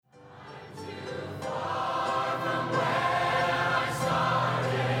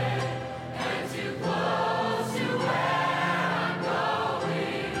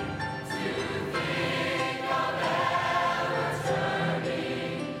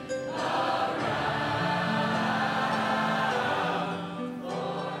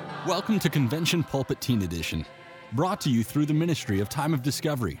Welcome to Convention Pulpit Teen Edition, brought to you through the ministry of Time of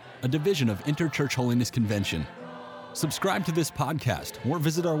Discovery, a division of Interchurch Holiness Convention. Subscribe to this podcast or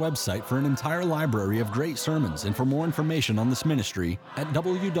visit our website for an entire library of great sermons and for more information on this ministry at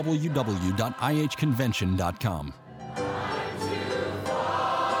www.ihconvention.com.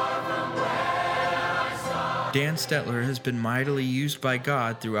 Dan Stetler has been mightily used by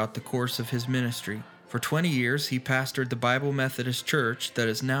God throughout the course of his ministry. For 20 years, he pastored the Bible Methodist Church that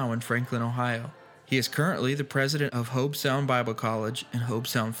is now in Franklin, Ohio. He is currently the president of Hobe Sound Bible College in Hobe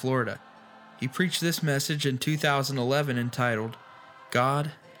Sound, Florida. He preached this message in 2011 entitled,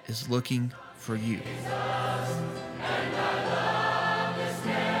 God is Looking for You.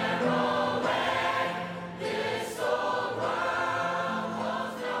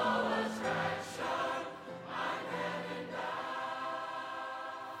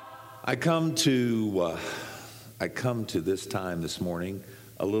 I come to this time this morning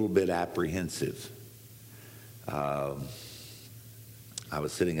a little bit apprehensive. I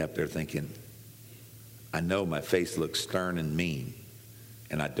was sitting up there thinking, I know my face looks stern and mean,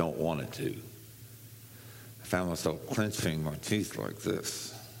 and I don't want it to. I found myself clenching my teeth like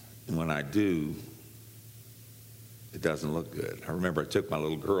this, and when I do, it doesn't look good. I remember I took my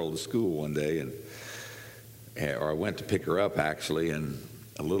little girl to school one day, or I went to pick her up actually, and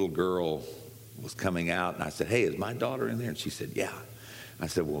a little girl was coming out, and I said, hey, is my daughter in there? And she said, yeah. I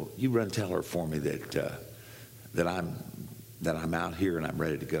said, well, you run tell her for me that I'm out here and I'm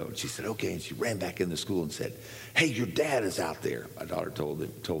ready to go. And she said, okay. And she ran back into school and said, hey, your dad is out there. My daughter told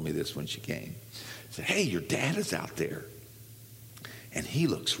me this when she came. She said, hey, your dad is out there, and he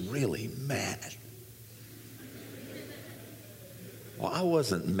looks really mad. Well, I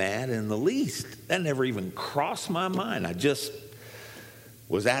wasn't mad in the least. That never even crossed my mind. I just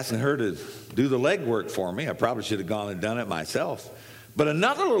was asking her to do the legwork for me. I probably should have gone and done it myself. But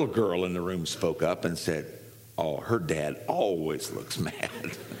another little girl in the room spoke up and said, oh, her dad always looks mad.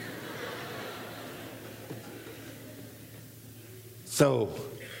 So,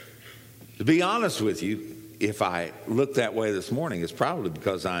 to be honest with you, if I look that way this morning, it's probably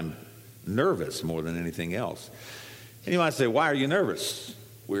because I'm nervous more than anything else. And you might say, why are you nervous?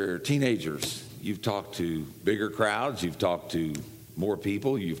 We're teenagers. You've talked to bigger crowds. You've talked to more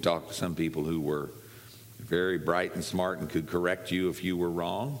people. You've talked to some people who were very bright and smart and could correct you if you were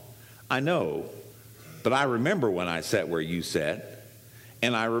wrong. I know, but I remember when I sat where you sat,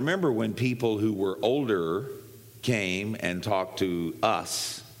 and I remember when people who were older came and talked to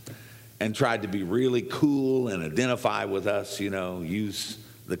us and tried to be really cool and identify with us, use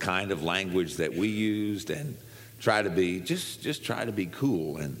the kind of language that we used and try to be, just try to be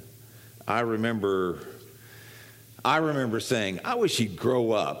cool. And I remember saying, I wish he'd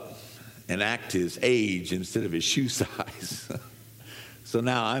grow up and act his age instead of his shoe size. So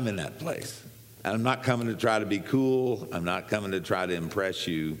now I'm in that place. I'm not coming to try to be cool. I'm not coming to try to impress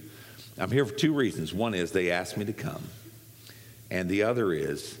you. I'm here for two reasons. One is they asked me to come. And the other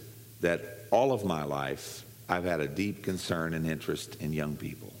is that all of my life, I've had a deep concern and interest in young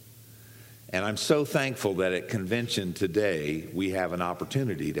people. And I'm so thankful that at convention today, we have an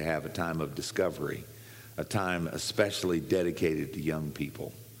opportunity to have a time of discovery, a time especially dedicated to young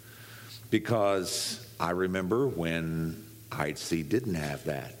people. Because I remember when IHC didn't have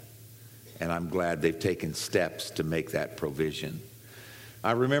that. And I'm glad they've taken steps to make that provision.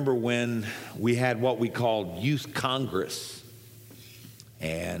 I remember when we had what we called Youth Congress.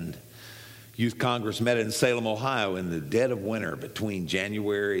 And Youth Congress met in Salem, Ohio in the dead of winter between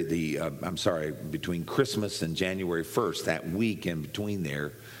between Christmas and January 1st. That week in between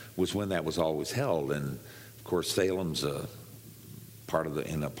there was when that was always held. And of course, Salem's a part of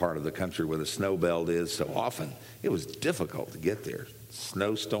the country where the snow belt is, so often it was difficult to get there.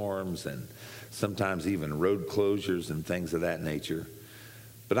 Snowstorms and sometimes even road closures and things of that nature.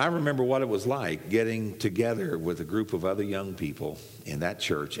 But I remember what it was like getting together with a group of other young people in that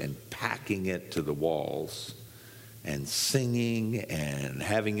church and packing it to the walls and singing and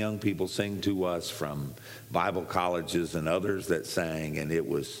having young people sing to us from Bible colleges and others that sang, and it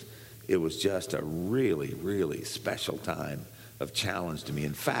was just a really, really special time of challenge to me.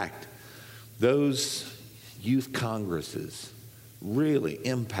 In fact, those youth congresses really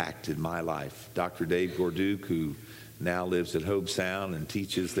impacted my life. Dr. Dave Gorduke, who now lives at Hobe Sound and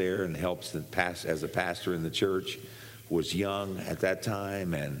teaches there and helps as a pastor in the church, was young at that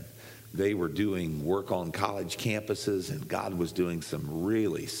time, and they were doing work on college campuses, and God was doing some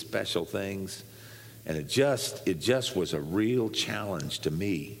really special things. And it just was a real challenge to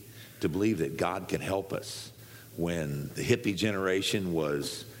me to believe that God can help us when the hippie generation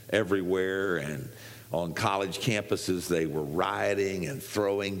was everywhere and On college campuses, they were rioting and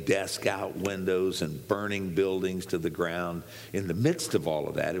throwing desks out windows and burning buildings to the ground. In the midst of all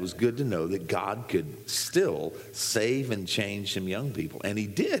of that, it was good to know that God could still save and change some young people. And he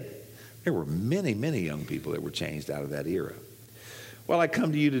did. There were many, many young people that were changed out of that era. Well, I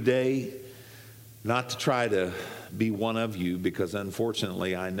come to you today not to try to be one of you, because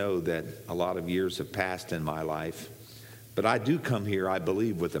unfortunately I know that a lot of years have passed in my life. But I do come here, I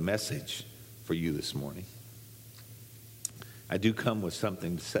believe, with a message for you this morning. I do come with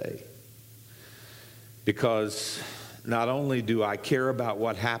something to say, because not only do I care about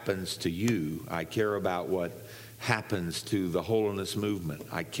what happens to you, I care about what happens to the Holiness movement.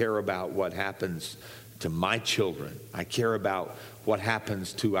 I care about what happens to my children. I care about what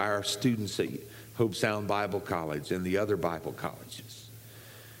happens to our students at Hope Sound Bible College and the other Bible colleges.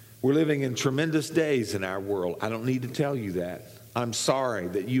 We're living in tremendous days in our world. I don't need to tell you that. I'm sorry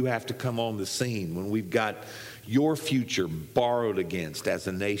that you have to come on the scene when we've got your future borrowed against as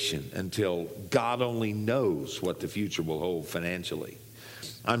a nation until God only knows what the future will hold financially.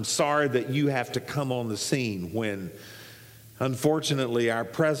 I'm sorry that you have to come on the scene when, unfortunately, our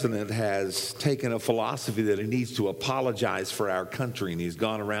president has taken a philosophy that he needs to apologize for our country, and he's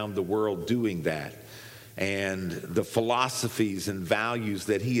gone around the world doing that. And the philosophies and values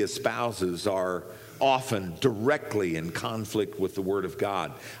that he espouses are often directly in conflict with the Word of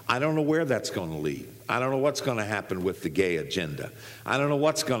God. I don't know where that's going to lead. I don't know what's going to happen with the gay agenda. I don't know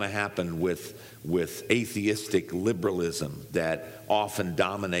what's going to happen with atheistic liberalism that often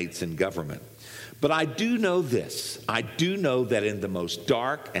dominates in government. But I do know this. I do know that in the most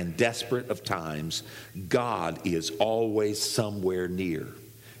dark and desperate of times, God is always somewhere near.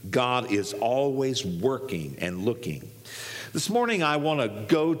 God is always working and looking. This morning I want to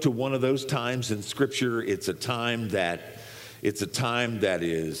go to one of those times in Scripture. It's a time that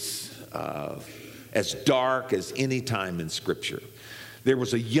is as dark as any time in Scripture. There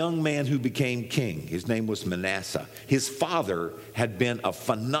was a young man who became king. His name was Manasseh. His father had been a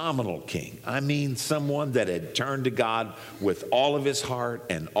phenomenal king. I mean, someone that had turned to God with all of his heart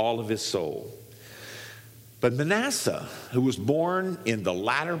and all of his soul. But Manasseh, who was born in the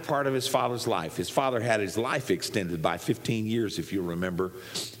latter part of his father's life, his father had his life extended by 15 years, if you remember.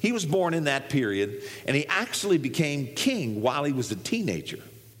 He was born in that period, and he actually became king while he was a teenager.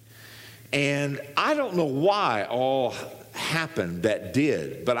 And I don't know why all happened that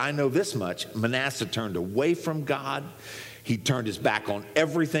did, but I know this much. Manasseh turned away from God. He turned his back on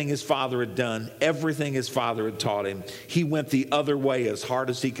everything his father had done, everything his father had taught him. He went the other way as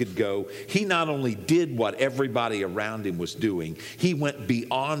hard as he could go. He not only did what everybody around him was doing, he went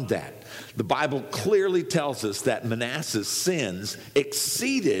beyond that. The Bible clearly tells us that Manasseh's sins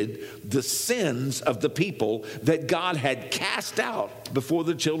exceeded the sins of the people that God had cast out before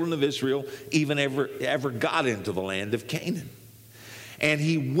the children of Israel even ever got into the land of Canaan. And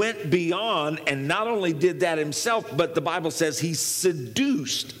he went beyond, and not only did that himself, but the Bible says he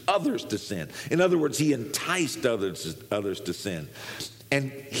seduced others to sin. In other words, he enticed others to sin.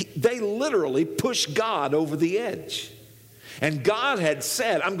 And they literally pushed God over the edge. And God had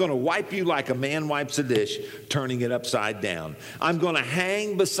said, I'm going to wipe you like a man wipes a dish, turning it upside down. I'm going to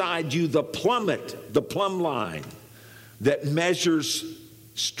hang beside you the plumb line that measures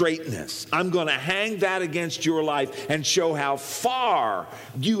straightness. I'm going to hang that against your life and show how far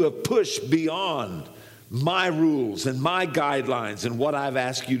you have pushed beyond my rules and my guidelines and what I've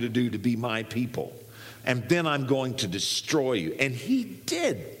asked you to do to be my people. And then I'm going to destroy you. And he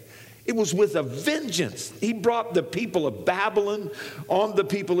did. It was with a vengeance. He brought the people of Babylon on the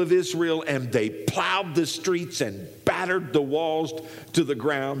people of Israel, and they plowed the streets and battered the walls to the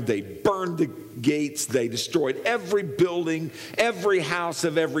ground. They burned the gates. They destroyed every building, every house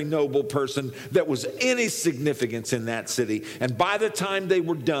of every noble person that was any significance in that city. And by the time they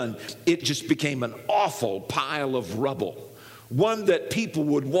were done, it just became an awful pile of rubble. One that people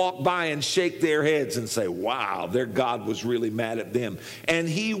would walk by and shake their heads and say, wow, their God was really mad at them. And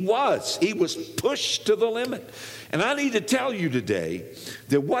he was pushed to the limit. And I need to tell you today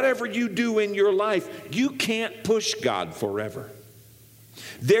that whatever you do in your life, you can't push God forever.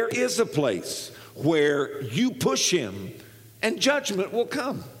 There is a place where you push him and judgment will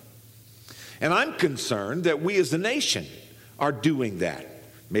come. And I'm concerned that we as a nation are doing that.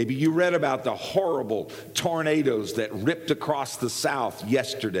 Maybe you read about the horrible tornadoes that ripped across the South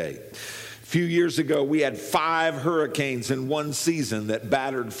yesterday. A few years ago, we had 5 hurricanes in one season that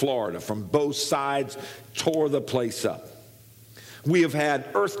battered Florida from both sides, tore the place up. We have had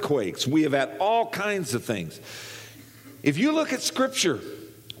earthquakes. We have had all kinds of things. If you look at Scripture,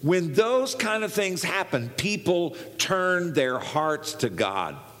 when those kind of things happen, people turn their hearts to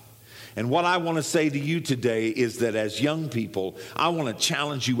God. And what I want to say to you today is that as young people, I want to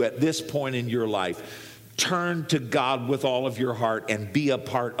challenge you at this point in your life. Turn to God with all of your heart and be a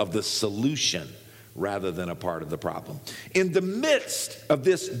part of the solution rather than a part of the problem. In the midst of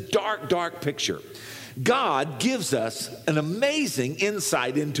this dark, dark picture, God gives us an amazing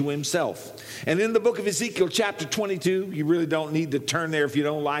insight into himself. And in the book of Ezekiel chapter 22, you really don't need to turn there if you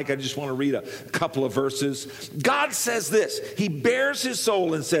don't like. I just want to read a couple of verses. God says this. He bears his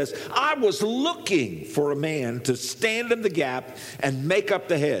soul and says, I was looking for a man to stand in the gap and make up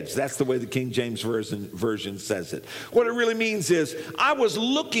the hedge. That's the way the King James Version says it. What it really means is, I was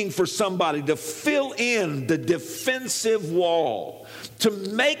looking for somebody to fill in the defensive wall, to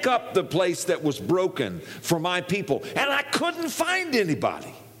make up the place that was broken for my people. And I couldn't find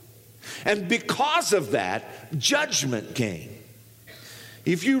anybody. And because of that, judgment came.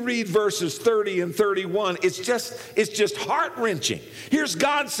 If you read verses 30 and 31, it's just heart-wrenching. Here's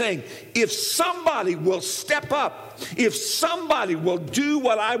God saying, if somebody will step up, if somebody will do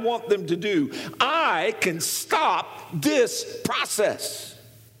what I want them to do, I can stop this process.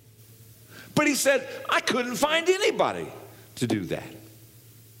 But he said, I couldn't find anybody to do that.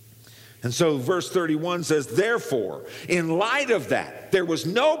 And so verse 31 says, therefore, in light of that, there was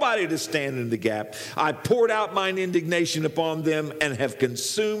nobody to stand in the gap. I poured out mine indignation upon them and have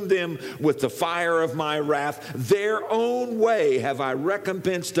consumed them with the fire of my wrath. Their own way have I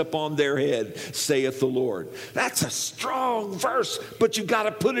recompensed upon their head, saith the Lord. That's a strong verse, but you've got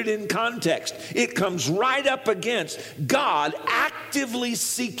to put it in context. It comes right up against God actively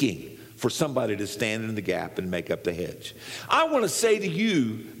seeking for somebody to stand in the gap and make up the hedge. I want to say to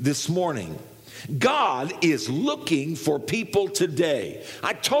you this morning, God is looking for people today.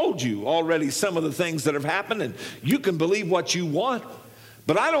 I told you already some of the things that have happened, and you can believe what you want.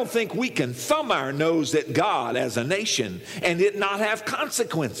 But I don't think we can thumb our nose at God as a nation and it not have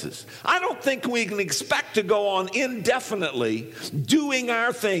consequences. I don't think we can expect to go on indefinitely doing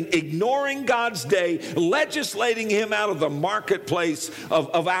our thing, ignoring God's day, legislating him out of the marketplace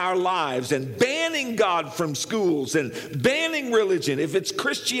of our lives, and banning God from schools and banning religion. If it's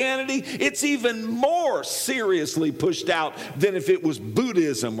Christianity, it's even more seriously pushed out than if it was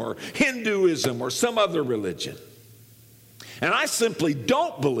Buddhism or Hinduism or some other religion. And I simply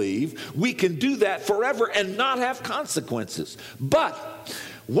don't believe we can do that forever and not have consequences. But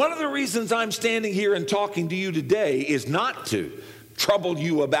one of the reasons I'm standing here and talking to you today is not to trouble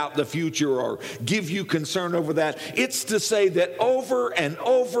you about the future or give you concern over that. It's to say that over and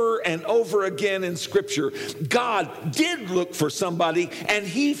over and over again in Scripture, God did look for somebody and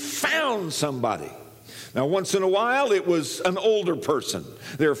he found somebody. Now, once in a while, it was an older person.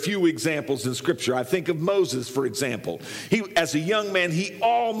 There are a few examples in Scripture. I think of Moses, for example. As a young man, he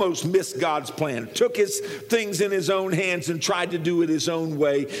almost missed God's plan, took his things in his own hands and tried to do it his own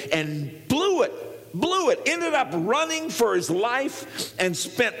way and blew it, ended up running for his life and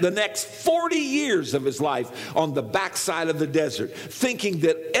spent the next 40 years of his life on the backside of the desert, thinking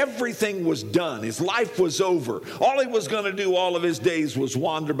that everything was done. His life was over. All he was going to do all of his days was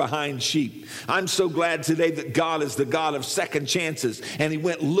wander behind sheep. I'm so glad today that God is the God of second chances, and he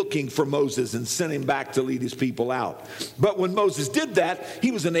went looking for Moses and sent him back to lead his people out. But when Moses did that,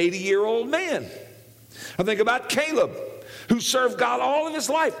 he was an 80-year-old man. I think about Caleb, who served God all of his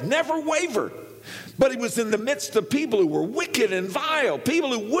life, never wavered. But he was in the midst of people who were wicked and vile,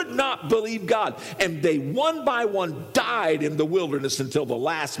 people who would not believe God. And they one by one died in the wilderness until the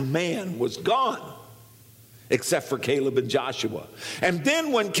last man was gone, except for Caleb and Joshua. And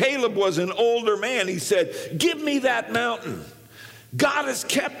then when Caleb was an older man, he said, give me that mountain. God has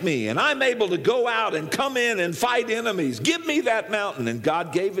kept me, and I'm able to go out and come in and fight enemies. Give me that mountain. And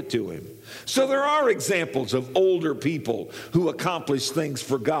God gave it to him. So there are examples of older people who accomplish things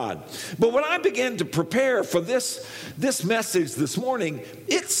for God. But when I began to prepare for this message this morning,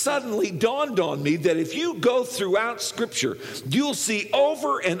 it suddenly dawned on me that if you go throughout Scripture, you'll see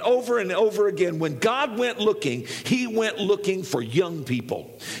over and over and over again, when God went looking, he went looking for young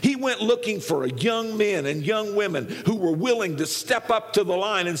people. He went looking for young men and young women who were willing to step up to the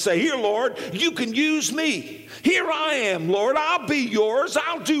line and say, here, Lord, you can use me. Here I am, Lord, I'll be yours.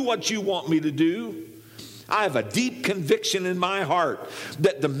 I'll do what you want me to do. I have a deep conviction in my heart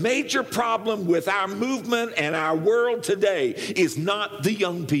that the major problem with our movement and our world today is not the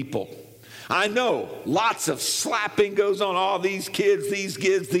young people. I know lots of slapping goes on. Oh, these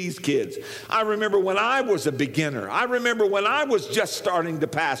kids. I remember when I was a beginner. I remember when I was just starting to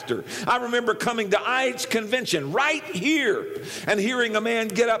pastor. I remember coming to IH convention right here and hearing a man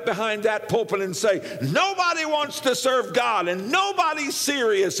get up behind that pulpit and say, nobody wants to serve God and nobody's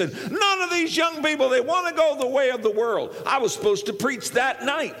serious and none of these young people, they want to go the way of the world. I was supposed to preach that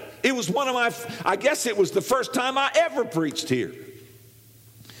night. It was I guess it was the first time I ever preached here.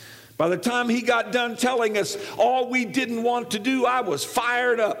 By the time he got done telling us all we didn't want to do, I was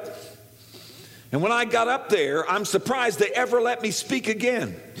fired up. And when I got up there, I'm surprised they ever let me speak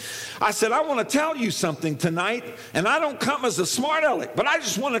again. I said, I want to tell you something tonight, and I don't come as a smart aleck, but I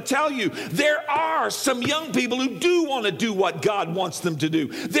just want to tell you, there are some young people who do want to do what God wants them to do.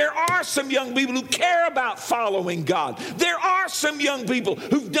 There are some young people who care about following God. There are some young people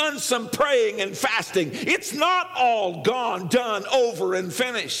who've done some praying and fasting. It's not all gone, done, over, and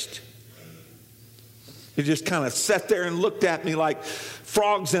finished. He just kind of sat there and looked at me like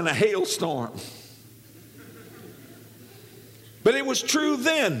frogs in a hailstorm. But it was true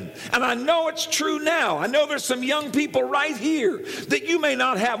then, and I know it's true now. I know there's some young people right here that you may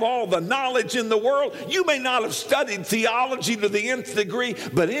not have all the knowledge in the world. You may not have studied theology to the nth degree,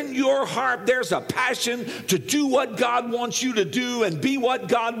 but in your heart there's a passion to do what God wants you to do and be what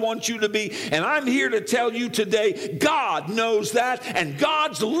God wants you to be. And I'm here to tell you today, God knows that, and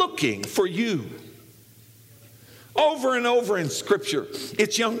God's looking for you. Over and over in Scripture,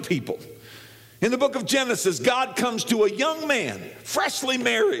 it's young people. In the book of Genesis, God comes to a young man, freshly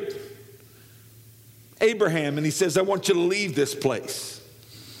married, Abraham, and he says, I want you to leave this place.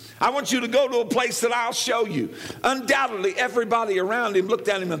 I want you to go to a place that I'll show you. Undoubtedly, everybody around him looked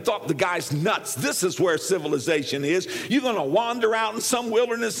at him and thought the guy's nuts. This is where civilization is. You're going to wander out in some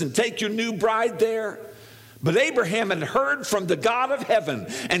wilderness and take your new bride there? But Abraham had heard from the God of heaven,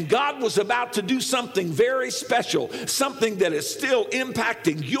 and God was about to do something very special, something that is still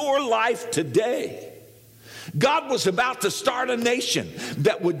impacting your life today. God was about to start a nation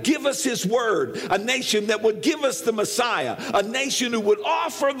that would give us his word, a nation that would give us the Messiah, a nation who would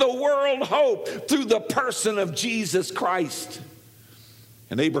offer the world hope through the person of Jesus Christ.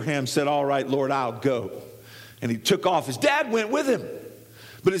 And Abraham said, all right, Lord, I'll go. And he took off. His dad went with him.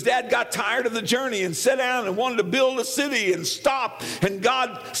 But his dad got tired of the journey and sat down and wanted to build a city and stop. And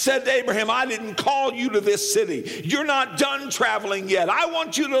God said to Abraham, I didn't call you to this city. You're not done traveling yet. I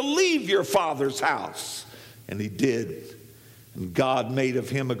want you to leave your father's house. And he did. And God made of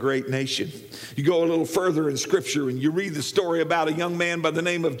him a great nation. You go a little further in Scripture and you read the story about a young man by the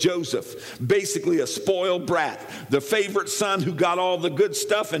name of Joseph, basically a spoiled brat, the favorite son who got all the good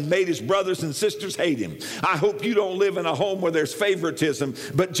stuff and made his brothers and sisters hate him. I hope you don't live in a home where there's favoritism,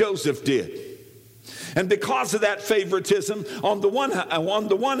 but Joseph did. And because of that favoritism, on the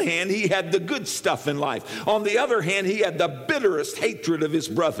one hand, he had the good stuff in life. On the other hand, he had the bitterest hatred of his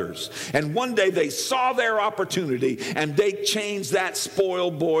brothers. And one day they saw their opportunity and they changed that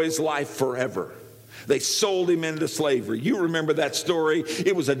spoiled boy's life forever. They sold him into slavery. You remember that story.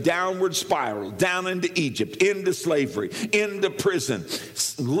 It was a downward spiral, down into Egypt, into slavery, into prison,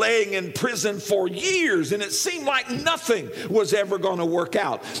 laying in prison for years, and it seemed like nothing was ever going to work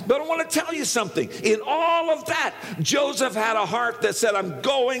out. But I want to tell you something. In all of that, Joseph had a heart that said, I'm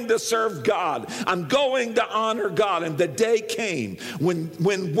going to serve God. I'm going to honor God. And the day came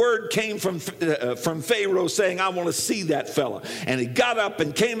when word came from Pharaoh saying, I want to see that fella. And he got up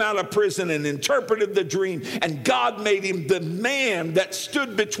and came out of prison and interpreted the dream, and God made him the man that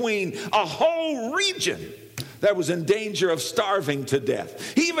stood between a whole region that was in danger of starving to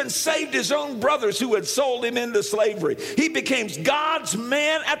death. He even saved his own brothers who had sold him into slavery. He became God's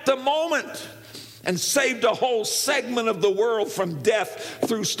man at the moment and saved a whole segment of the world from death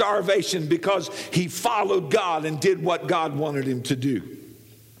through starvation because he followed God and did what God wanted him to do.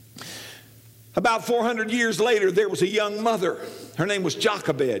 About 400 years later, there was a young mother. Her name was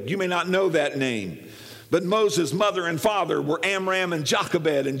Jochebed. You may not know that name. But Moses' mother and father were Amram and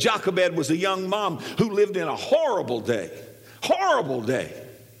Jochebed. And Jochebed was a young mom who lived in a horrible day. Horrible day.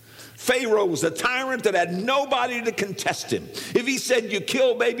 Pharaoh was a tyrant that had nobody to contest him. If he said you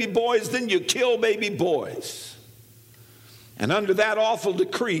kill baby boys, then you kill baby boys. And under that awful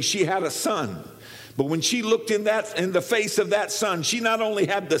decree, she had a son. But when she looked in the face of that son, she not only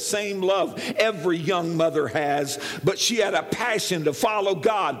had the same love every young mother has, but she had a passion to follow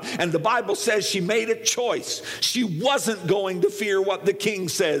God. And the Bible says she made a choice. She wasn't going to fear what the king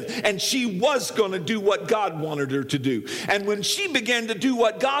said, and she was going to do what God wanted her to do. And when she began to do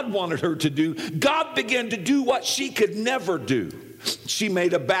what God wanted her to do, God began to do what she could never do. She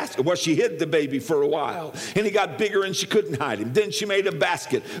made a basket. Well, she hid the baby for a while, and he got bigger and she couldn't hide him. Then she made a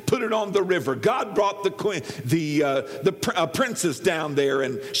basket, put it on the river. God brought the princess down there,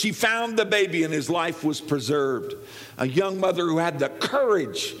 and she found the baby, and his life was preserved. A young mother who had the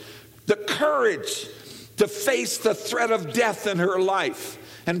courage to face the threat of death in her life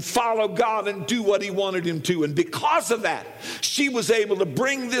and follow God and do what he wanted him to. And because of that, she was able to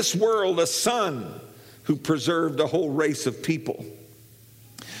bring this world a son who preserved a whole race of people.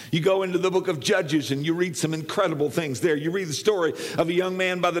 You go into the book of Judges and you read some incredible things there. You read the story of a young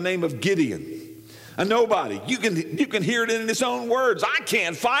man by the name of Gideon, a nobody. You can hear it in his own words. I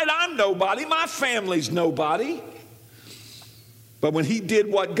can't fight. I'm nobody. My family's nobody. But when he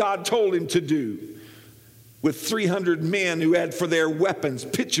did what God told him to do, with 300 men who had for their weapons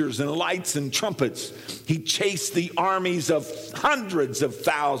pitchers and lights and trumpets, he chased the armies of hundreds of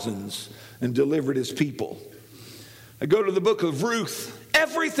thousands and delivered his people. I go to the book of Ruth.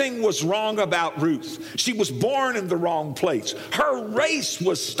 Everything was wrong about Ruth. She was born in the wrong place. Her race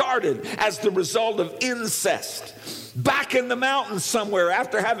was started as the result of incest. Back in the mountains somewhere,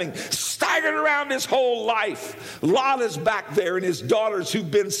 after having staggered around his whole life, Lot is back there, and his daughters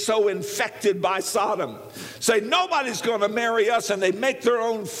who've been so infected by Sodom say, nobody's going to marry us, and they make their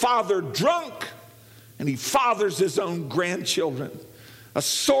own father drunk, and he fathers his own grandchildren. A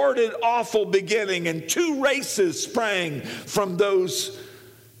sordid, awful beginning, and two races sprang from those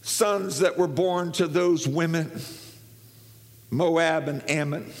sons that were born to those women, Moab and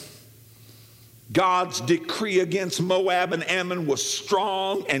Ammon. God's decree against Moab and Ammon was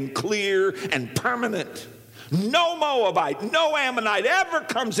strong and clear and permanent. No Moabite, no Ammonite ever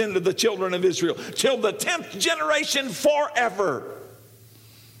comes into the children of Israel till the 10th generation forever.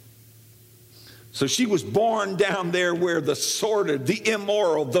 So she was born down there where the sordid, the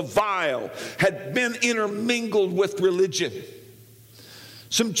immoral, the vile had been intermingled with religion.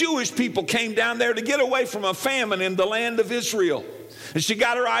 Some Jewish people came down there to get away from a famine in the land of Israel. And she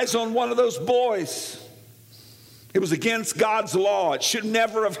got her eyes on one of those boys. It was against God's law. It should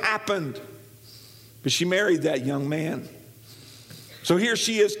never have happened. But she married that young man. So here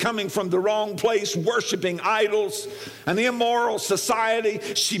she is coming from the wrong place, worshiping idols, an immoral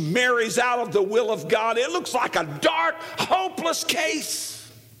society. She marries out of the will of God. It looks like a dark, hopeless case.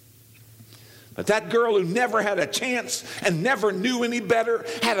 But that girl who never had a chance and never knew any better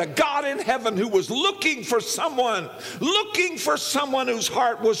had a God in heaven who was looking for someone whose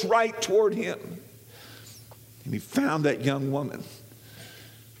heart was right toward him. And he found that young woman.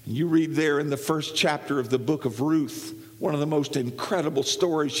 And you read there in the first chapter of the book of Ruth, one of the most incredible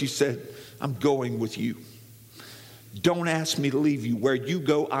stories. She said, I'm going with you. Don't ask me to leave you. Where you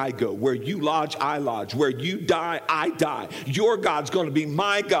go, I go. Where you lodge, I lodge. Where you die, I die. Your God's going to be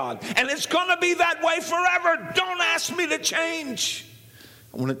my God. And it's going to be that way forever. Don't ask me to change.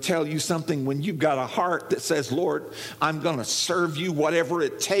 I want to tell you something. When you've got a heart that says, Lord, I'm going to serve you whatever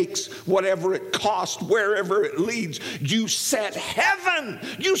it takes, whatever it costs, wherever it leads, you set heaven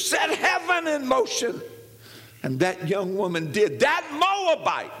in motion. And that young woman did. That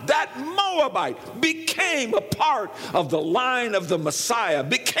Moabite became a part of the line of the Messiah,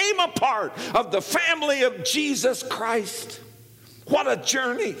 became a part of the family of Jesus Christ. What a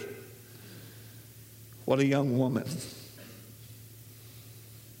journey. What a young woman.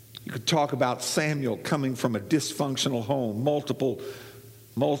 You could talk about Samuel coming from a dysfunctional home, multiple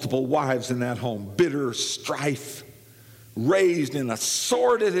wives in that home, bitter strife, raised in a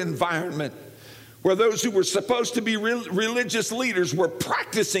sordid environment, where those who were supposed to be religious leaders were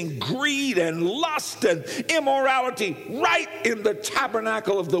practicing greed and lust and immorality right in the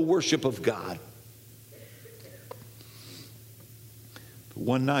tabernacle of the worship of God. But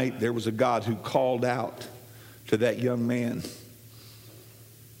one night there was a God who called out to that young man.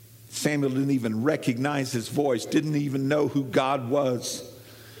 Samuel didn't even recognize his voice, didn't even know who God was.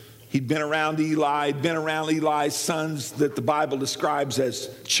 He'd been around Eli, been around Eli's sons that the Bible describes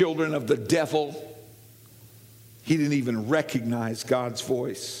as children of the devil. He didn't even recognize God's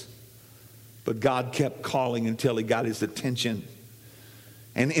voice. But God kept calling until he got his attention.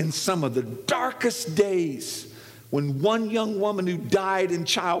 And in some of the darkest days, when one young woman who died in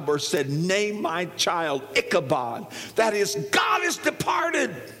childbirth said, name my child Ichabod, that is, God is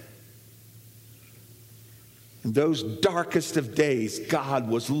departed. In those darkest of days, God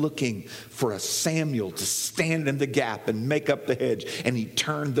was looking for a Samuel to stand in the gap and make up the hedge, and he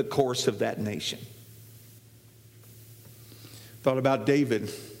turned the course of that nation. Thought about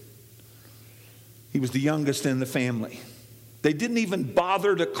David. He was the youngest in the family. They didn't even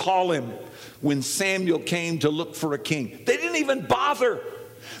bother to call him when Samuel came to look for a king. They didn't even bother.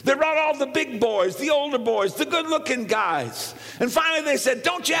 They brought all the big boys, the older boys, the good-looking guys. And finally they said,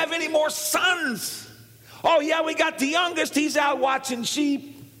 don't you have any more sons? Oh, yeah, we got the youngest. He's out watching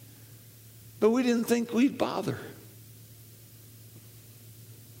sheep. But we didn't think we'd bother.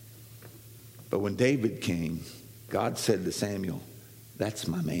 But when David came, God said to Samuel, that's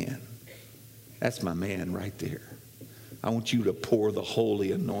my man. That's my man right there. I want you to pour the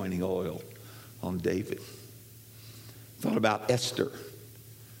holy anointing oil on David. Thought about Esther,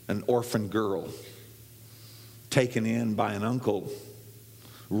 an orphan girl, taken in by an uncle,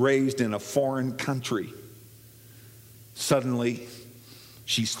 raised in a foreign country. Suddenly,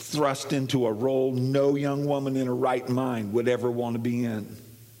 she's thrust into a role no young woman in her right mind would ever want to be in.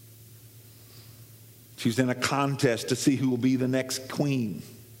 She's in a contest to see who will be the next queen.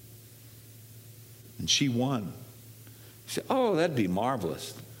 And she won. She said, oh, that'd be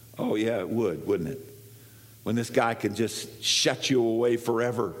marvelous. Oh, yeah, it would, wouldn't it? When this guy could just shut you away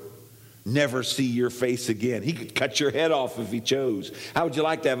forever, never see your face again. He could cut your head off if he chose. How would you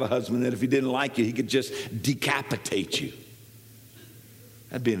like to have a husband that if he didn't like you, he could just decapitate you?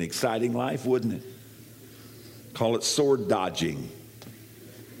 That'd be an exciting life, wouldn't it? Call it sword dodging.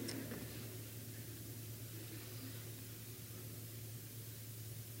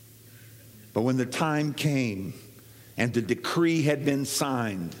 But when the time came and the decree had been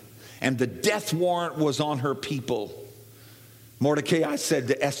signed and the death warrant was on her people, Mordecai said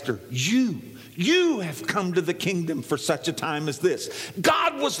to Esther, you have come to the kingdom for such a time as this.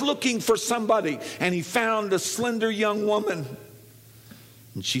 God was looking for somebody, and he found a slender young woman.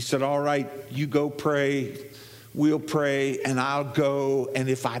 And she said, all right, you go pray, we'll pray, and I'll go, and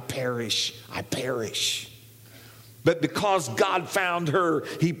if I perish, I perish. But because God found her,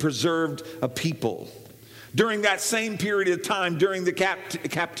 he preserved a people. During that same period of time, during the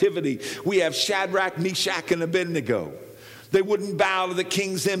captivity, we have Shadrach, Meshach, and Abednego. They wouldn't bow to the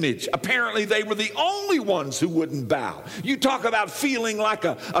king's image. Apparently, they were the only ones who wouldn't bow. You talk about feeling like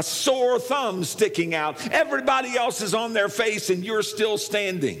a sore thumb sticking out. Everybody else is on their face, and you're still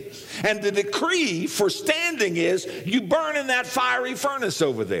standing. And the decree for standing is you burn in that fiery furnace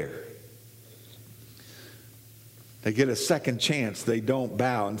over there. They get a second chance. They don't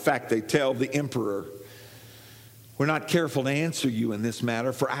bow. In fact, they tell the emperor, we're not careful to answer you in this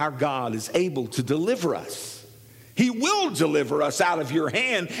matter, for our God is able to deliver us. He will deliver us out of your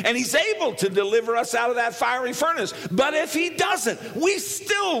hand, and he's able to deliver us out of that fiery furnace. But if he doesn't, we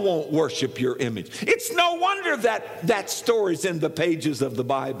still won't worship your image. It's no wonder that story's in the pages of the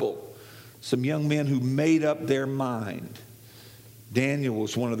Bible. Some young men who made up their mind. Daniel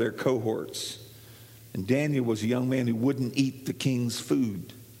was one of their cohorts. And Daniel was a young man who wouldn't eat the king's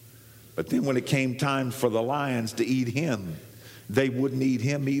food. But then when it came time for the lions to eat him, they wouldn't eat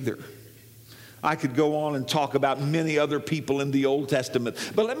him either. I could go on and talk about many other people in the Old Testament,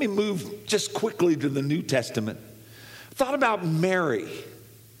 but let me move just quickly to the New Testament. I thought about Mary.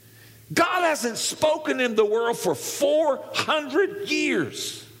 God hasn't spoken in the world for 400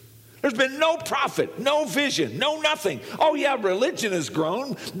 years. There's been no prophet, no vision, no nothing. Oh yeah, religion has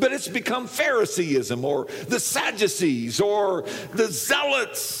grown, but it's become Phariseeism or the Sadducees or the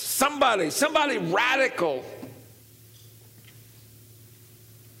Zealots, somebody radical.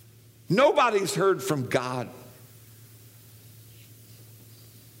 Nobody's heard from God.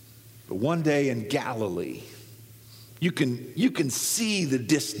 But one day in Galilee, you can see the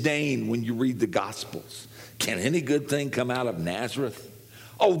disdain when you read the Gospels. Can any good thing come out of Nazareth?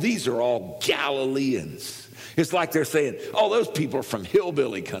 Oh, these are all Galileans. It's like they're saying, oh, those people are from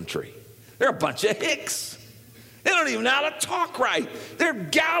hillbilly country. They're a bunch of hicks. They don't even know how to talk right. Their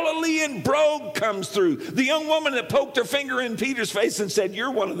Galilean brogue comes through. The young woman that poked her finger in Peter's face and said, you're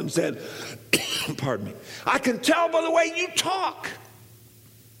one of them, said, pardon me, I can tell by the way you talk.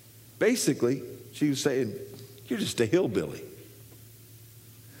 Basically, she was saying, you're just a hillbilly.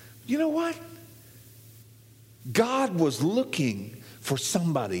 You know what? God was looking for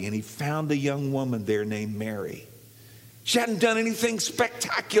somebody, and he found a young woman there named Mary. She hadn't done anything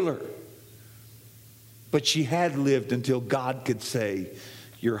spectacular, but she had lived until God could say,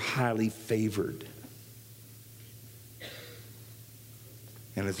 you're highly favored.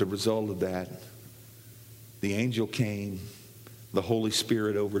 And as a result of that, the angel came, the Holy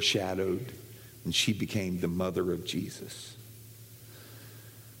Spirit overshadowed, and she became the mother of Jesus.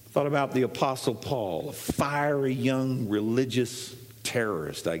 Thought about the Apostle Paul, a fiery young religious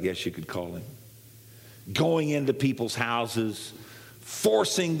terrorist, I guess you could call him, going into people's houses,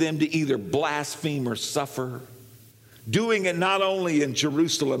 forcing them to either blaspheme or suffer. doing it not only in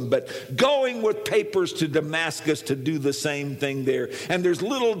Jerusalem, but going with papers to Damascus to do the same thing there. And there's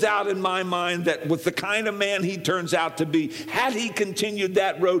little doubt in my mind that with the kind of man he turns out to be, had he continued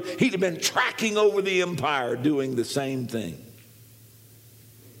that road, he'd have been tracking over the empire doing the same thing.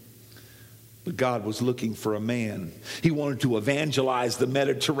 But God was looking for a man. He wanted to evangelize the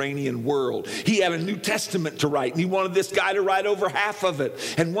Mediterranean world. He had a New Testament to write, and he wanted this guy to write over half of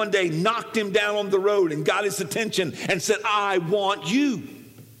it. And one day knocked him down on the road and got his attention and said, I want you.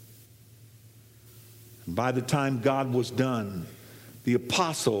 And by the time God was done, the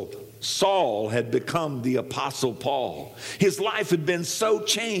apostle Saul had become the apostle Paul. His life had been so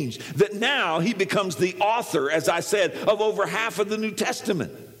changed that now he becomes the author, as I said, of over half of the New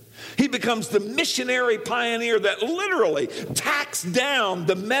Testament. He becomes the missionary pioneer that literally tacks down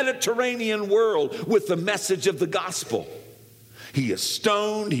the Mediterranean world with the message of the gospel. He is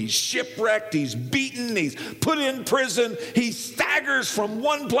stoned, he's shipwrecked, he's beaten, he's put in prison. He staggers from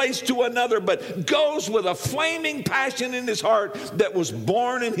one place to another, but goes with a flaming passion in his heart that was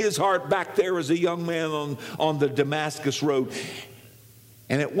born in his heart back there as a young man on the Damascus road.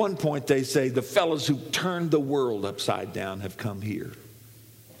 And at one point they say, the fellows who turned the world upside down have come here.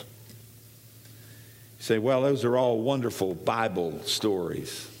 You say, well, those are all wonderful Bible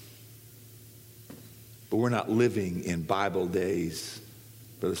stories. But we're not living in Bible days,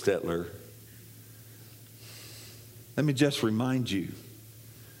 Brother Stetler. Let me just remind you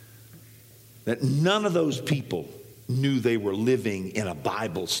that none of those people knew they were living in a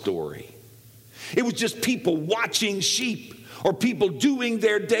Bible story. It was just people watching sheep, or people doing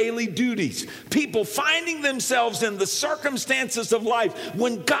their daily duties, people finding themselves in the circumstances of life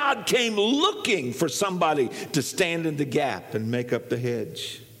when God came looking for somebody to stand in the gap and make up the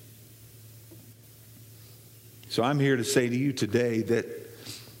hedge. So I'm here to say to you today that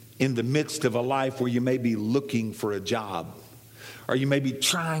in the midst of a life where you may be looking for a job, or you may be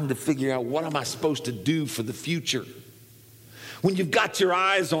trying to figure out, what am I supposed to do for the future? When you've got your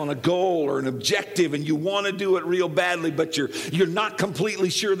eyes on a goal or an objective and you want to do it real badly, but you're not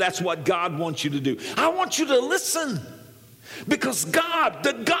completely sure that's what God wants you to do, I want you to listen. Because God,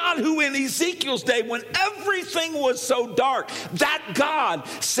 the God who in Ezekiel's day, when everything was so dark, that God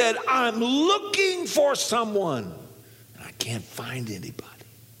said, I'm looking for someone, and I can't find anybody.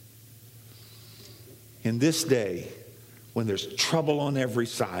 In this day, when there's trouble on every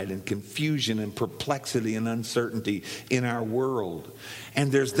side and confusion and perplexity and uncertainty in our world,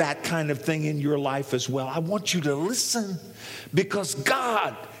 and there's that kind of thing in your life as well, I want you to listen, because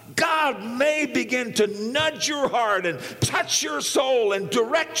God may begin to nudge your heart and touch your soul and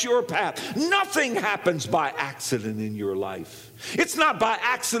direct your path. Nothing happens by accident in your life. It's not by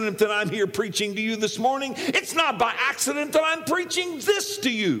accident that I'm here preaching to you this morning. It's not by accident that I'm preaching this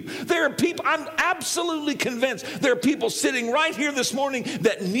to you. There are people, I'm absolutely convinced there are people sitting right here this morning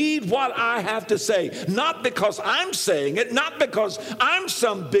that need what I have to say. Not because I'm saying it, not because I'm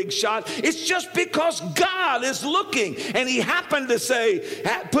some big shot. It's just because God is looking, and he happened to say,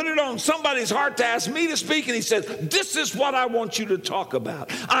 put it on somebody's heart to ask me to speak, and he says, this is what I want you to talk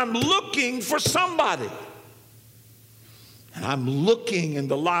about. I'm looking for somebody. And I'm looking in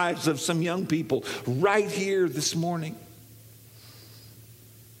the lives of some young people right here this morning.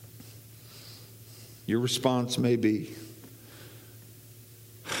 Your response may be,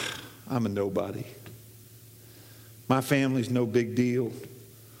 I'm a nobody. My family's no big deal.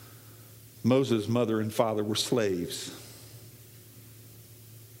 Moses' mother and father were slaves.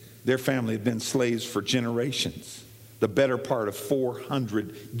 Their family had been slaves for generations, the better part of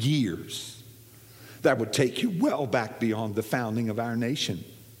 400 years. That would take you well back beyond the founding of our nation.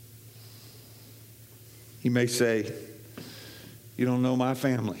 He may say, you don't know my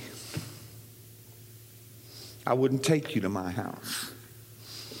family. I wouldn't take you to my house.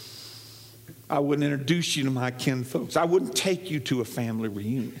 I wouldn't introduce you to my kinfolks. I wouldn't take you to a family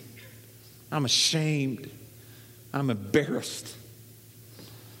reunion. I'm ashamed. I'm embarrassed.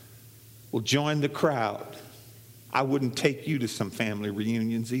 Well, join the crowd. I wouldn't take you to some family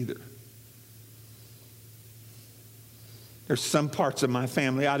reunions either. There's some parts of my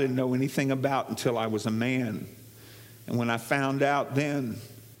family I didn't know anything about until I was a man. And when I found out then,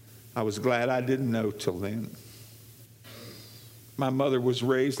 I was glad I didn't know till then. My mother was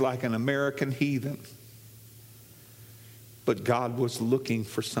raised like an American heathen. But God was looking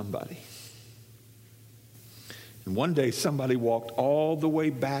for somebody. And one day somebody walked all the way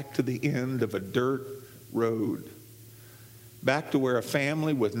back to the end of a dirt road. Back to where a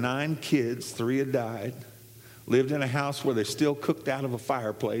family with 9 kids, 3 had died, lived in a house where they still cooked out of a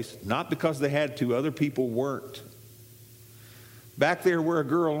fireplace, not because they had to, other people weren't. Back there where a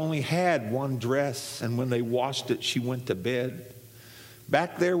girl only had one dress, and when they washed it, she went to bed.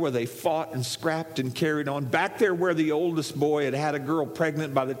 Back there where they fought and scrapped and carried on. Back there where the oldest boy had had a girl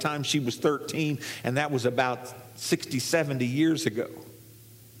pregnant by the time she was 13, and that was about 60, 70 years ago,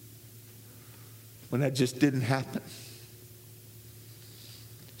 when that just didn't happen.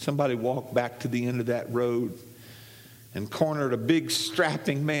 Somebody walked back to the end of that road and cornered a big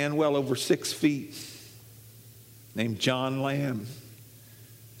strapping man well over 6 feet named John Lamb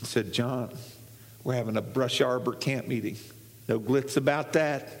and said, "John, we're having a brush arbor camp meeting. No glitz about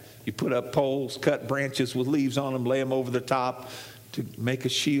that. You put up poles, cut branches with leaves on them, lay them over the top to make a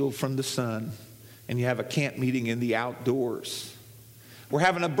shield from the sun. And you have a camp meeting in the outdoors. We're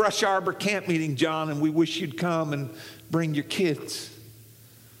having a brush arbor camp meeting, John, and we wish you'd come and bring your kids."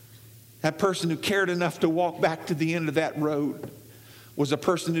 That person who cared enough to walk back to the end of that road was a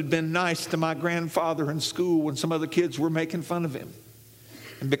person who'd been nice to my grandfather in school when some other kids were making fun of him.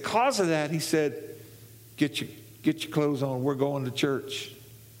 And because of that, he said, get your clothes on, we're going to church.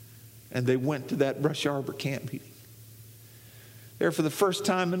 And they went to that brush arbor camp meeting. There, for the first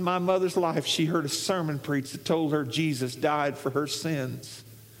time in my mother's life, she heard a sermon preached that told her Jesus died for her sins.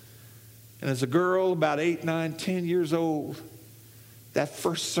 And as a girl about 8, 9, 10 years old, that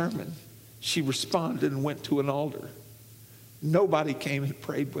first sermon, she responded and went to an altar. Nobody came and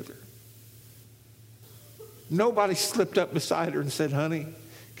prayed with her. Nobody slipped up beside her and said, "Honey,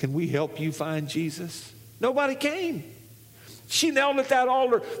 can we help you find Jesus?" Nobody came. She knelt at that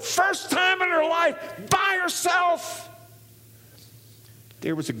altar, first time in her life, by herself.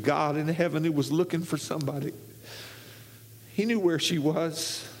 There was a God in heaven who was looking for somebody. He knew where she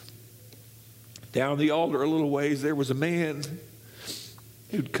was. Down the altar a little ways, there was a man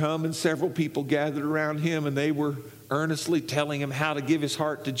who'd come, and several people gathered around him, and they were earnestly telling him how to give his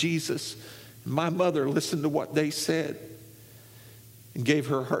heart to Jesus. And my mother listened to what they said and gave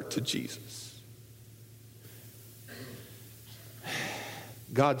her heart to Jesus.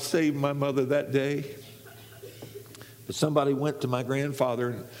 God saved my mother that day. But somebody went to my grandfather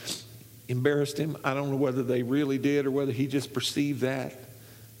and embarrassed him. I don't know whether they really did or whether he just perceived that.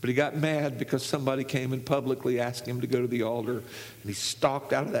 But he got mad because somebody came and publicly asked him to go to the altar. And he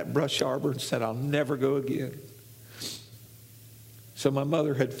stalked out of that brush arbor and said, "I'll never go again." So my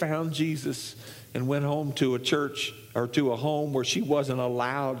mother had found Jesus and went home to a church, or to a home where she wasn't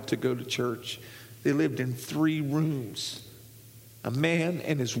allowed to go to church. They lived in 3 rooms. A man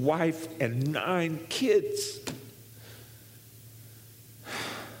and his wife and 9 kids.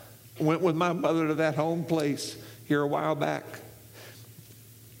 I went with my mother to that home place here a while back.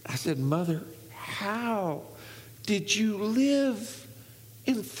 I said, "Mother, how did you live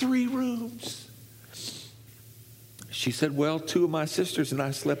in 3 rooms?" She said, "Well, 2 of my sisters and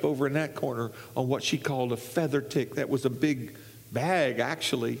I slept over in that corner on what she called a feather tick." That was a big bag,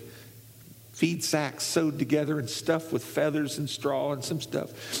 actually. Feed sacks sewed together and stuffed with feathers and straw and some stuff.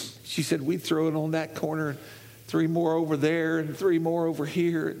 She said, "We'd throw it on that corner, and 3 more over there and 3 more over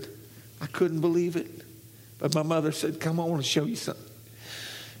here." And I couldn't believe it. But my mother said, "Come on, I want to show you something."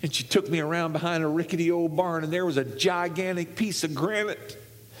 And she took me around behind a rickety old barn, and there was a gigantic piece of granite.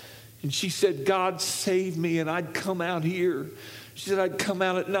 And she said, "God saved me, and I'd come out here." She said, "I'd come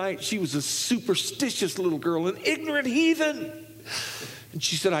out at night." She was a superstitious little girl, an ignorant heathen. And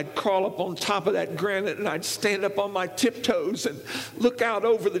she said, "I'd crawl up on top of that granite, and I'd stand up on my tiptoes and look out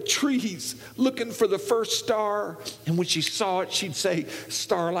over the trees, looking for the first star. And when she saw it, she'd say,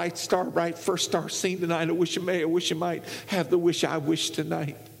 'Starlight, star bright, first star seen tonight. I wish you may, I wish you might have the wish I wish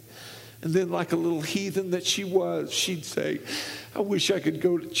tonight.' And then, like a little heathen that she was, she'd say, 'I wish I could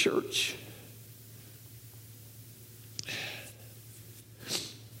go to church.'"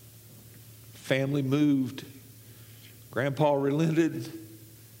 Family moved. Grandpa relented,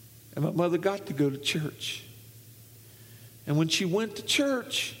 and my mother got to go to church. And when she went to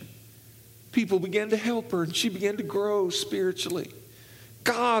church, people began to help her, and she began to grow spiritually.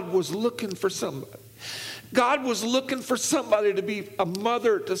 God was looking for somebody. God was looking for somebody to be a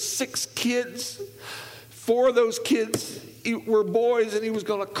mother to 6 kids. 4 of those kids were boys, and he was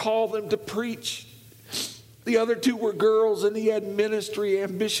going to call them to preach. The other 2 were girls, and he had ministry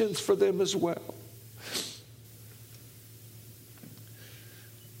ambitions for them as well.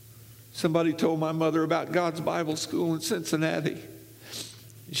 Somebody told my mother about God's Bible School in Cincinnati.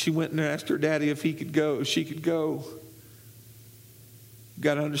 She went and asked her daddy if he could go, if she could go. You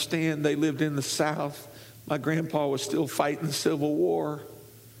got to understand, they lived in the South. My grandpa was still fighting the Civil War.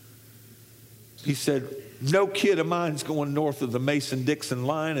 He said, "No kid of mine's going north of the Mason-Dixon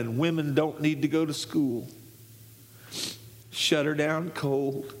line, and women don't need to go to school." Shut her down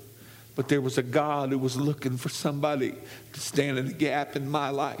cold. But there was a God who was looking for somebody to stand in the gap in my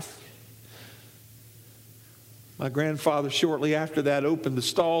life. My grandfather, shortly after that, opened the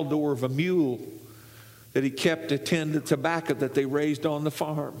stall door of a mule that he kept to tend the tobacco that they raised on the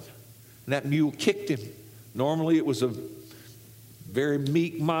farm. And that mule kicked him. Normally it was a very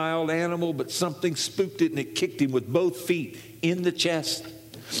meek, mild animal, but something spooked it and it kicked him with both feet in the chest.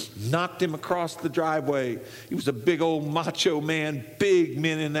 Knocked him across the driveway. He was a big old macho man, big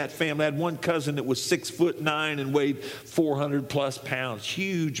men in that family. I had one cousin that was 6'9" and weighed 400 plus pounds.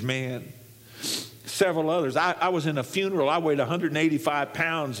 Huge man. Several others. I was in a funeral. I weighed 185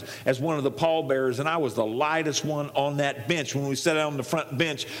 pounds as one of the pallbearers, and I was the lightest one on that bench. When we sat on the front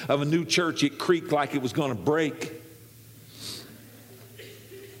bench of a new church, it creaked like it was going to break.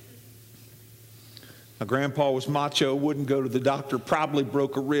 My grandpa was macho, wouldn't go to the doctor, probably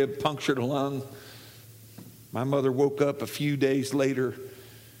broke a rib, punctured a lung. My mother woke up a few days later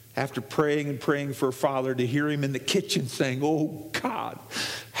after praying and praying for her father to hear him in the kitchen saying, "Oh God,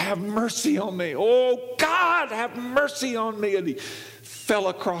 have mercy on me. Oh God, have mercy on me." And he fell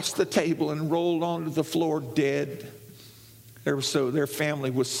across the table and rolled onto the floor dead. Their family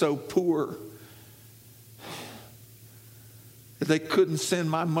was so poor that they couldn't send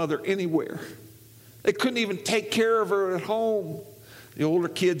my mother anywhere. They couldn't even take care of her at home. The older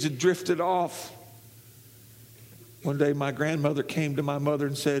kids had drifted off. One day my grandmother came to my mother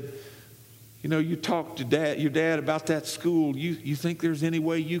and said, "You know, you talked to your dad about that school. You think there's any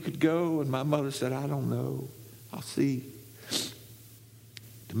way you could go?" And my mother said, "I don't know. I'll see."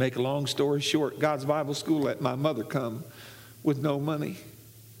 To make a long story short, God's Bible School let my mother come with no money.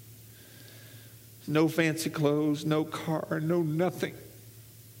 No fancy clothes, no car, no nothing.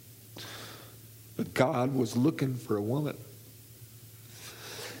 But God was looking for a woman.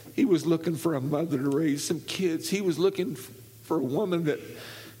 He was looking for a mother to raise some kids. He was looking for a woman that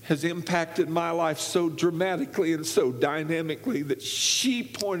has impacted my life so dramatically and so dynamically that she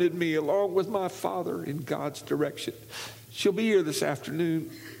pointed me along with my father in God's direction. She'll be here this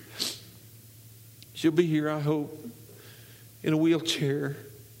afternoon. She'll be here, I hope, in a wheelchair.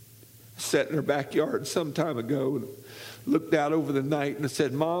 Sat in her backyard some time ago and looked out over the night and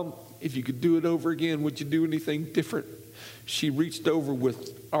said, "Mom, if you could do it over again, would you do anything different?" She reached over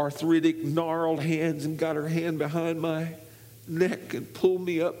with arthritic, gnarled hands and got her hand behind my neck and pulled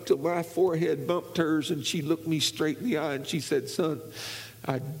me up till my forehead bumped hers, and she looked me straight in the eye and she said, "Son,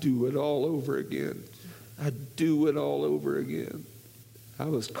 I'd do it all over again. I'd do it all over again." I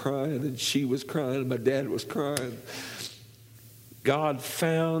was crying and she was crying and my dad was crying. God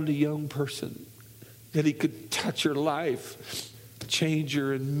found a young person that he could touch her life, change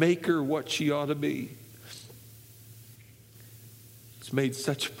her, and make her what she ought to be. It's made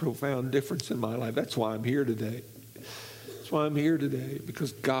such a profound difference in my life. That's why I'm here today. That's why I'm here today,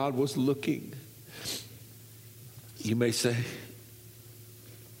 because God was looking. You may say,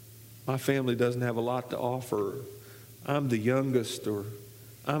 "My family doesn't have a lot to offer. I'm the youngest," or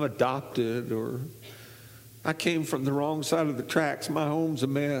 "I'm adopted," or "I came from the wrong side of the tracks. My home's a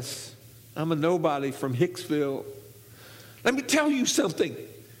mess. I'm a nobody from Hicksville." Let me tell you something.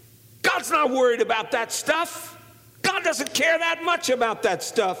 God's not worried about that stuff. God doesn't care that much about that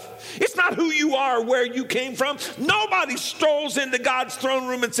stuff. It's not who you are or where you came from. Nobody strolls into God's throne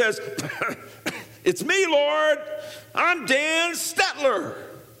room and says, "It's me, Lord. I'm Dan Stetler."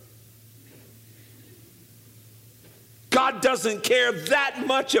 God doesn't care that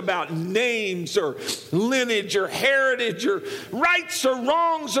much about names or lineage or heritage or rights or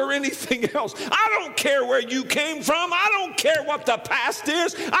wrongs or anything else. I don't care where you came from. I don't care what the past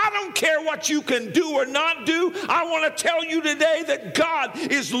is. I don't care what you can do or not do. I want to tell you today that God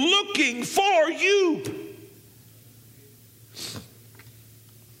is looking for you.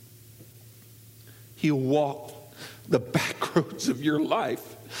 He'll walk the back roads of your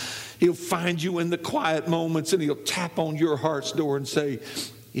life. He'll find you in the quiet moments and he'll tap on your heart's door and say,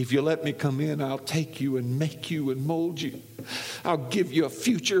 "If you let me come in, I'll take you and make you and mold you. I'll give you a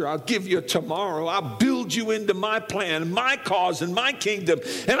future. I'll give you a tomorrow. I'll build you into my plan, my cause, and my kingdom.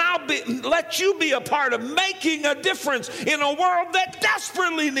 And I'll let you be a part of making a difference in a world that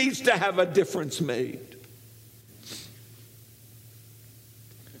desperately needs to have a difference made."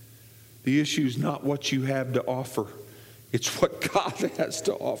 The issue is not what you have to offer. It's what God has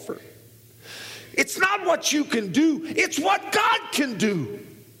to offer. It's not what you can do. It's what God can do.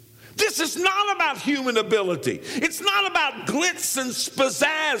 This is not about human ability. It's not about glitz and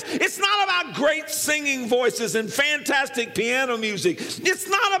pizzazz. It's not about great singing voices and fantastic piano music. It's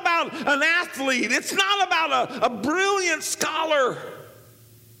not about an athlete. It's not about a brilliant scholar.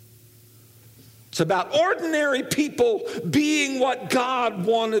 It's about ordinary people being what God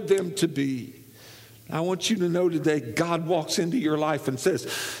wanted them to be. I want you to know today, God walks into your life and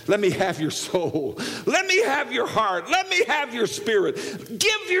says, let me have your soul. Let me have your heart. Let me have your spirit.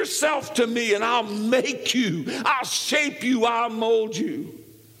 Give yourself to me and I'll make you. I'll shape you. I'll mold you.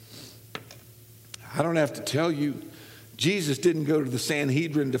 I don't have to tell you, Jesus didn't go to the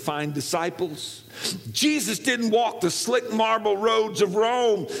Sanhedrin to find disciples. Jesus didn't walk the slick marble roads of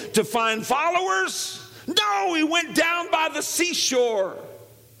Rome to find followers. No, he went down by the seashore.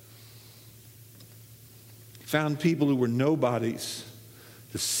 Found people who were nobodies.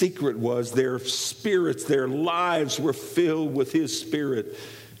 The secret was their spirits, their lives were filled with his spirit.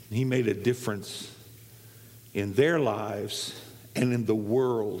 And he made a difference in their lives and in the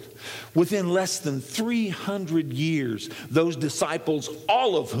world. Within less than 300 years, those disciples,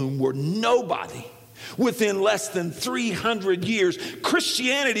 all of whom were nobody, within less than 300 years,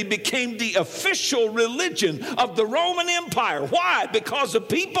 Christianity became the official religion of the Roman Empire. Why? Because of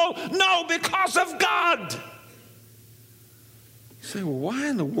people? No, because of God. You say, well, why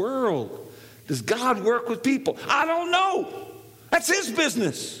in the world does God work with people? I don't know. That's his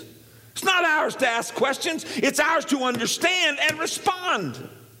business. It's not ours to ask questions. It's ours to understand and respond.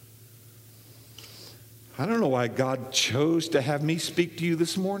 I don't know why God chose to have me speak to you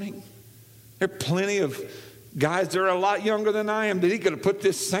this morning. There are plenty of guys that are a lot younger than I am that he could have put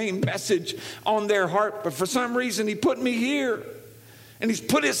this same message on their heart, but for some reason he put me here. And he's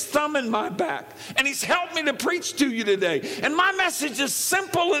put his thumb in my back. And he's helped me to preach to you today. And my message is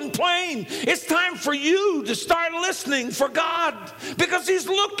simple and plain. It's time for you to start listening for God. Because he's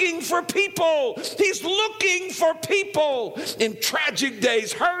looking for people. He's looking for people in tragic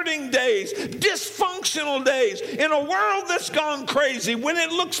days, hurting days, dysfunctional days, in a world that's gone crazy, when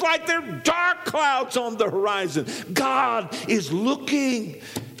it looks like there are dark clouds on the horizon. God is looking.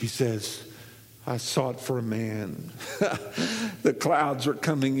 He says, I sought for a man. The clouds are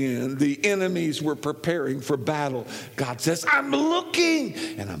coming in. The enemies were preparing for battle. God says, I'm looking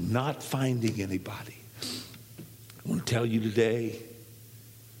and I'm not finding anybody. I want to tell you today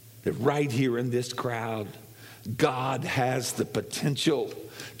that right here in this crowd, God has the potential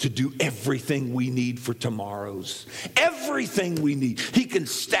to do everything we need for tomorrows. Everything we need. He can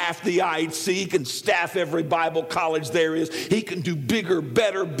staff the IHC. He can staff every Bible college there is. He can do bigger,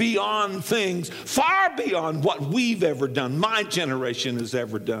 better, beyond things, far beyond what we've ever done, my generation has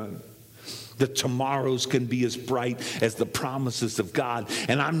ever done. The tomorrows can be as bright as the promises of God.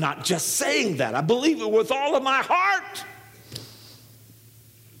 And I'm not just saying that. I believe it with all of my heart.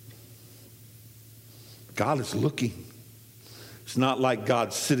 God is looking. It's not like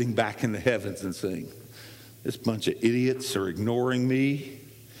God sitting back in the heavens and saying, this bunch of idiots are ignoring me,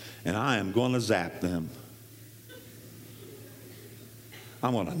 and I am going to zap them.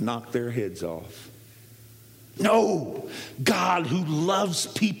 I'm going to knock their heads off. No, God who loves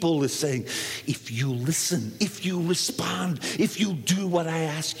people is saying, if you listen, if you respond, if you do what I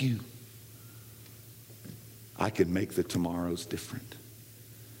ask you, I can make the tomorrows different.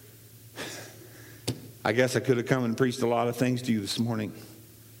 I guess I could have come and preached a lot of things to you this morning,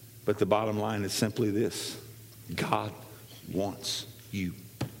 but the bottom line is simply this. God wants you. You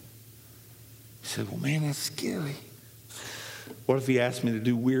said, well, man, that's scary. What if he asked me to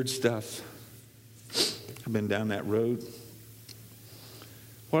do weird stuff? I've been down that road.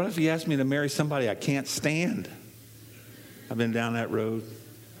 What if he asked me to marry somebody I can't stand? I've been down that road.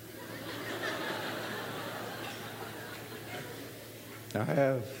 I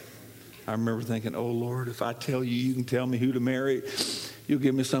have. I remember thinking, oh, Lord, if I tell you, you can tell me who to marry, you'll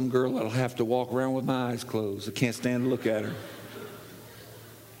give me some girl that'll have to walk around with my eyes closed. I can't stand to look at her.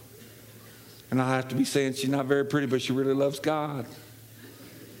 And I'll have to be saying she's not very pretty, but she really loves God.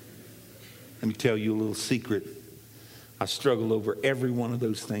 Let me tell you a little secret. I struggle over every one of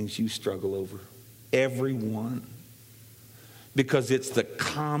those things you struggle over. Every one. Because it's the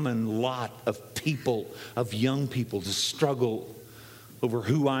common lot of people, of young people, to struggle over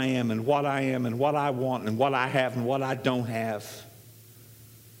who I am and what I want and what I have and what I don't have.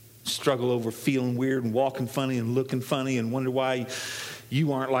 Struggle over feeling weird and walking funny and looking funny and wonder why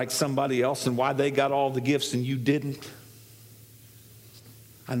you aren't like somebody else and why they got all the gifts and you didn't.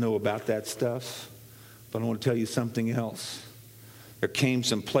 I know about that stuff, but I want to tell you something else. There came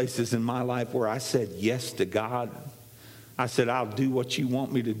some places in my life where I said yes to God. I said, I'll do what you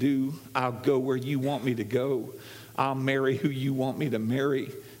want me to do. I'll go where you want me to go. I'll marry who you want me to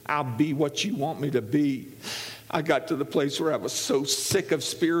marry. I'll be what you want me to be. I got to the place where I was so sick of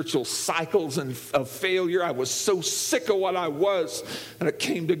spiritual cycles and of failure. I was so sick of what I was. And I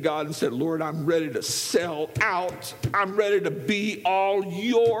came to God and said, Lord, I'm ready to sell out. I'm ready to be all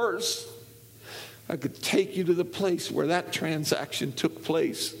yours. I could take you to the place where that transaction took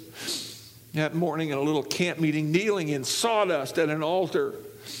place. That morning in a little camp meeting, kneeling in sawdust at an altar.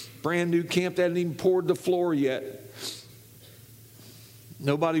 Brand new camp that hadn't even poured the floor yet.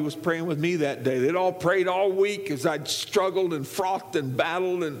 Nobody was praying with me that day. They'd all prayed all week as I'd struggled and frothed and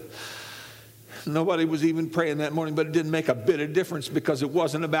battled, and nobody was even praying that morning, but it didn't make a bit of difference because it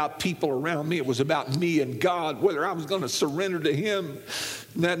wasn't about people around me. It was about me and God, whether I was going to surrender to Him.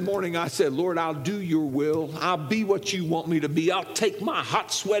 And that morning I said, Lord, I'll do your will. I'll be what you want me to be. I'll take my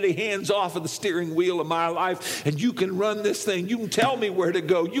hot, sweaty hands off of the steering wheel of my life, and you can run this thing. You can tell me where to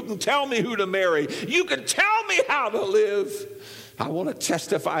go. You can tell me who to marry. You can tell me how to live. I want to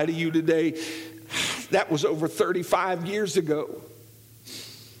testify to you today. That was over 35 years ago.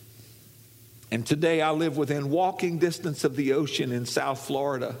 And today I live within walking distance of the ocean in South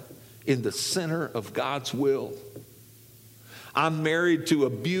Florida, in the center of God's will. I'm married to a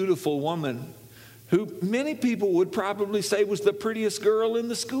beautiful woman who many people would probably say was the prettiest girl in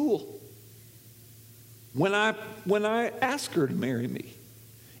the school. When I asked her to marry me,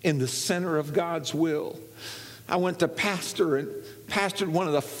 in the center of God's will, I went to pastor and pastored one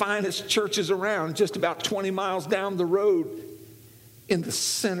of the finest churches around, just about 20 miles down the road, in the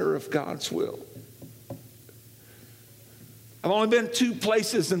center of God's will. I've only been 2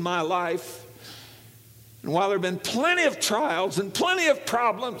 places in my life. And while there have been plenty of trials and plenty of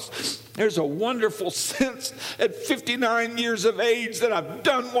problems, there's a wonderful sense at 59 years of age that I've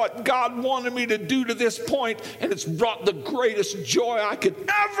done what God wanted me to do to this point, and it's brought the greatest joy I could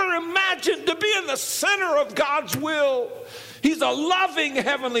ever imagine, to be in the center of God's will. He's a loving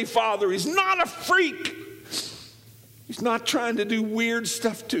Heavenly Father. He's not a freak. He's not trying to do weird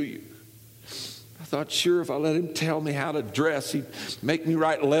stuff to you. I thought, sure, if I let Him tell me how to dress, He'd make me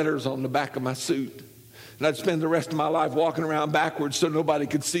write letters on the back of my suit. And I'd spend the rest of my life walking around backwards so nobody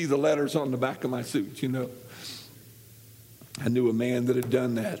could see the letters on the back of my suit, you know. I knew a man that had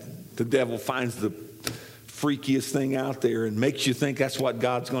done that. The devil finds the freakiest thing out there and makes you think that's what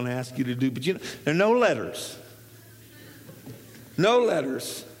God's going to ask you to do. But you know, there are no letters. No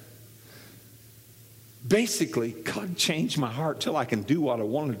letters. Basically, God changed my heart till I can do what I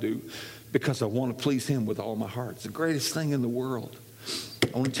want to do because I want to please Him with all my heart. It's the greatest thing in the world.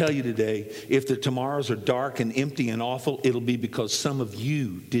 I want to tell you today, if the tomorrows are dark and empty and awful, it'll be because some of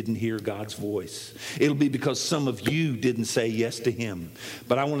you didn't hear God's voice. It'll be because some of you didn't say yes to Him.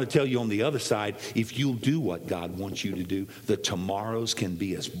 But I want to tell you on the other side, if you'll do what God wants you to do, the tomorrows can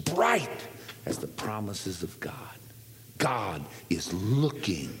be as bright as the promises of God. God is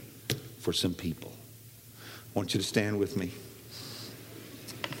looking for some people. I want you to stand with me.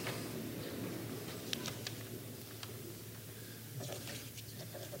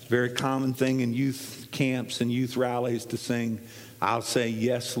 Very common thing in youth camps and youth rallies to sing, I'll say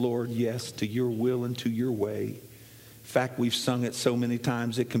yes, Lord, yes, to your will and to your way. In fact, we've sung it so many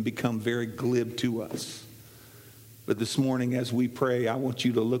times it can become very glib to us. But this morning as we pray, I want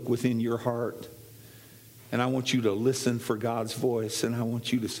you to look within your heart and I want you to listen for God's voice, and I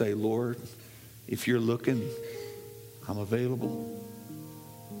want you to say, Lord, if you're looking, I'm available.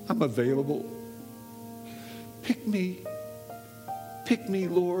 I'm available. Pick me. Pick me,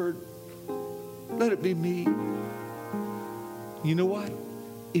 Lord. Let it be me. You know what?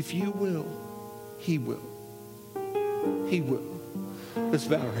 If you will, He will. He will. Let's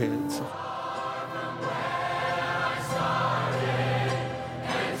bow our heads.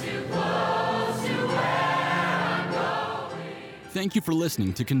 Thank you for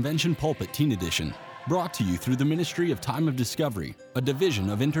listening to Convention Pulpit Teen Edition, brought to you through the ministry of Time of Discovery, a division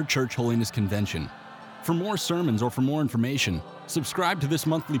of Interchurch Holiness Convention. For more sermons or for more information, subscribe to this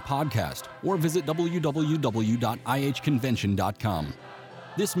monthly podcast or visit www.ihconvention.com.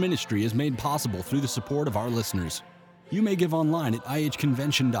 This ministry is made possible through the support of our listeners. You may give online at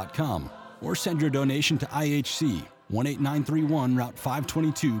ihconvention.com or send your donation to IHC, 18931 Route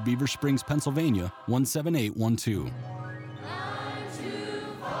 522, Beaver Springs, Pennsylvania, 17812.